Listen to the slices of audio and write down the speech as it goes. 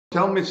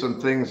Tell me some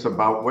things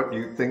about what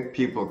you think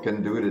people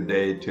can do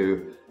today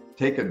to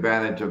take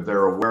advantage of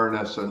their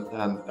awareness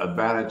and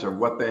advantage of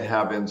what they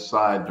have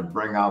inside to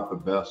bring out the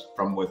best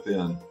from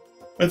within.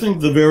 I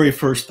think the very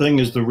first thing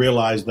is to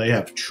realize they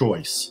have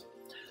choice.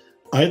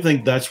 I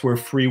think that's where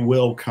free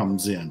will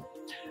comes in.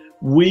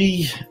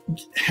 We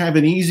have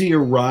an easier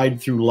ride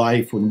through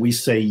life when we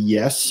say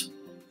yes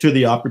to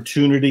the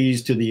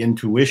opportunities, to the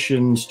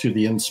intuitions, to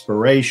the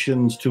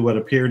inspirations, to what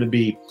appear to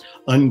be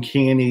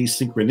uncanny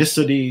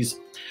synchronicities,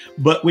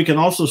 but we can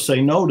also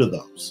say no to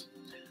those.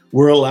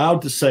 We're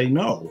allowed to say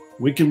no.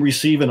 We can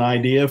receive an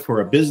idea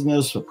for a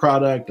business, a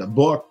product, a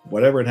book,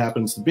 whatever it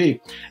happens to be,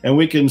 and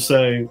we can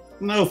say,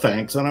 no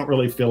thanks, I don't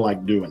really feel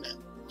like doing it.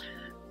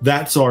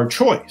 That's our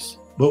choice.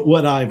 But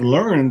what I've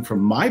learned from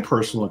my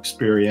personal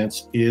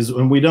experience is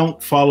when we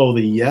don't follow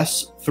the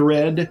yes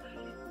thread,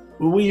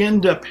 we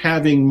end up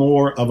having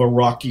more of a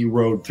rocky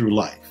road through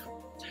life.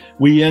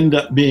 We end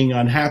up being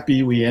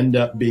unhappy. We end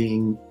up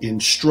being in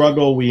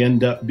struggle. We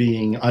end up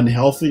being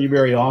unhealthy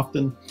very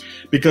often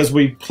because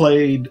we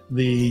played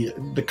the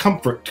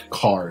comfort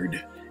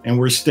card and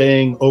we're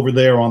staying over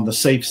there on the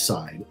safe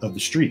side of the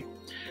street.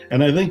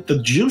 And I think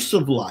the juice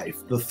of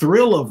life, the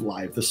thrill of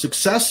life, the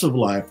success of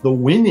life, the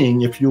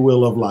winning, if you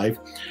will, of life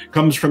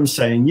comes from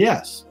saying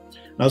yes.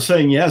 Now,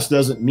 saying yes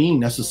doesn't mean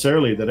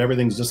necessarily that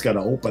everything's just got to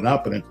open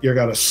up and you're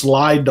got to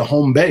slide to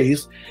home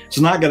base. It's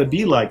not going to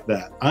be like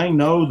that. I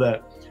know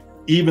that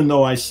even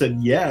though I said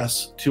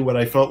yes to what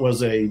I felt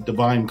was a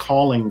divine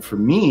calling for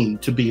me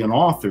to be an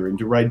author and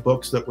to write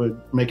books that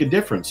would make a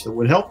difference, that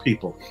would help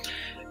people,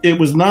 it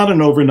was not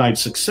an overnight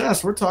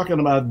success. We're talking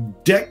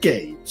about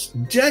decades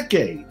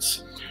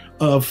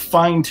of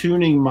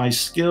fine-tuning my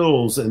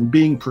skills and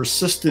being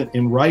persistent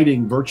in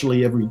writing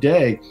virtually every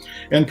day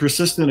and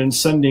persistent in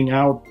sending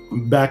out,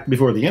 back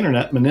before the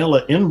internet,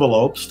 manila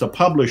envelopes to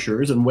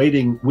publishers and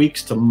waiting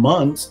weeks to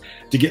months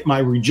to get my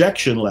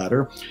rejection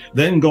letter,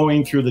 then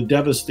going through the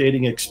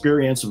devastating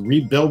experience of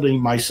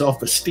rebuilding my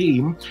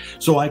self-esteem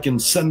so I can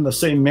send the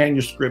same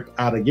manuscript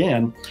out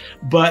again.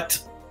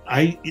 But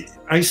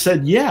I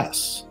said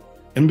yes.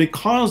 And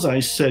because I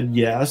said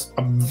yes,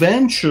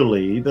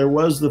 eventually there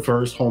was the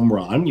first home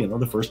run. You know,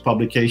 the first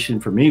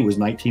publication for me was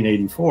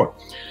 1984.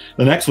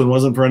 The next one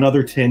wasn't for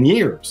another 10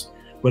 years.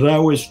 But I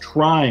was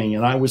trying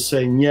and I was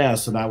saying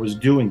yes and I was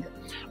doing it.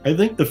 I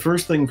think the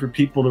first thing for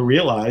people to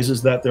realize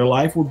is that their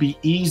life will be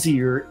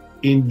easier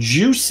and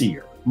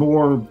juicier,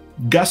 more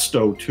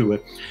gusto to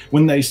it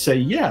when they say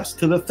yes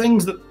to the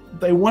things that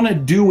they want to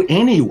do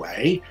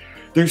anyway.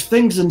 There's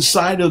things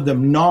inside of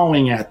them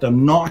gnawing at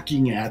them,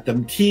 knocking at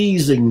them,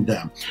 teasing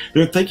them.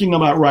 They're thinking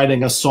about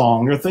writing a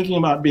song. They're thinking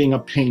about being a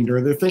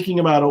painter. They're thinking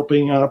about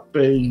opening up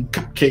a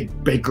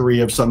cupcake bakery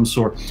of some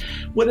sort.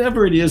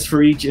 Whatever it is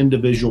for each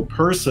individual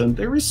person,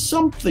 there is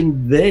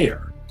something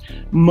there.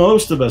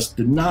 Most of us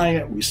deny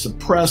it. We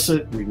suppress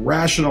it. We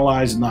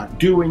rationalize not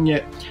doing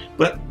it.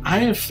 But I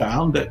have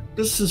found that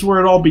this is where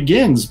it all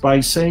begins, by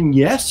saying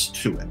yes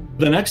to it.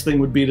 The next thing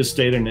would be to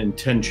state an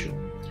intention.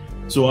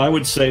 So I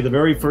would say the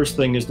very first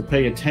thing is to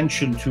pay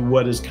attention to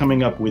what is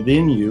coming up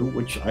within you,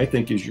 which I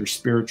think is your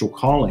spiritual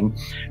calling,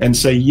 and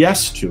say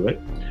yes to it.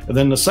 And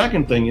then the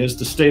second thing is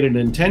to state an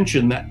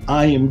intention that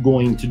I am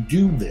going to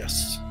do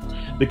this,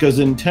 because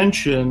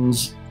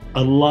intentions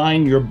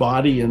align your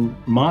body and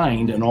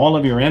mind and all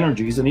of your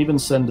energies and even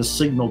send a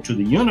signal to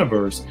the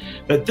universe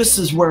that this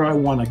is where I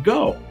want to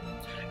go.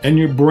 And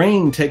your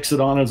brain takes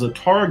it on as a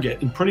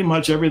target, and pretty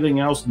much everything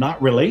else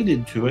not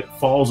related to it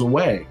falls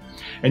away.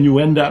 And you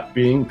end up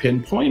being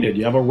pinpointed.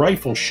 You have a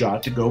rifle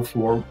shot to go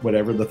for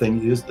whatever the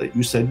thing is that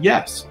you said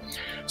yes.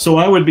 So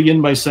I would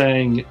begin by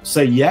saying,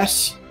 say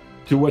yes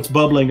to what's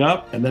bubbling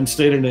up, and then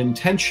state an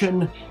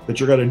intention that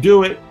you're going to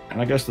do it.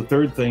 And I guess the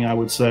third thing I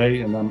would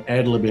say, and I'm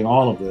ad-libbing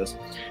all of this,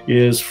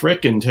 is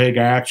frickin' take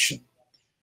action.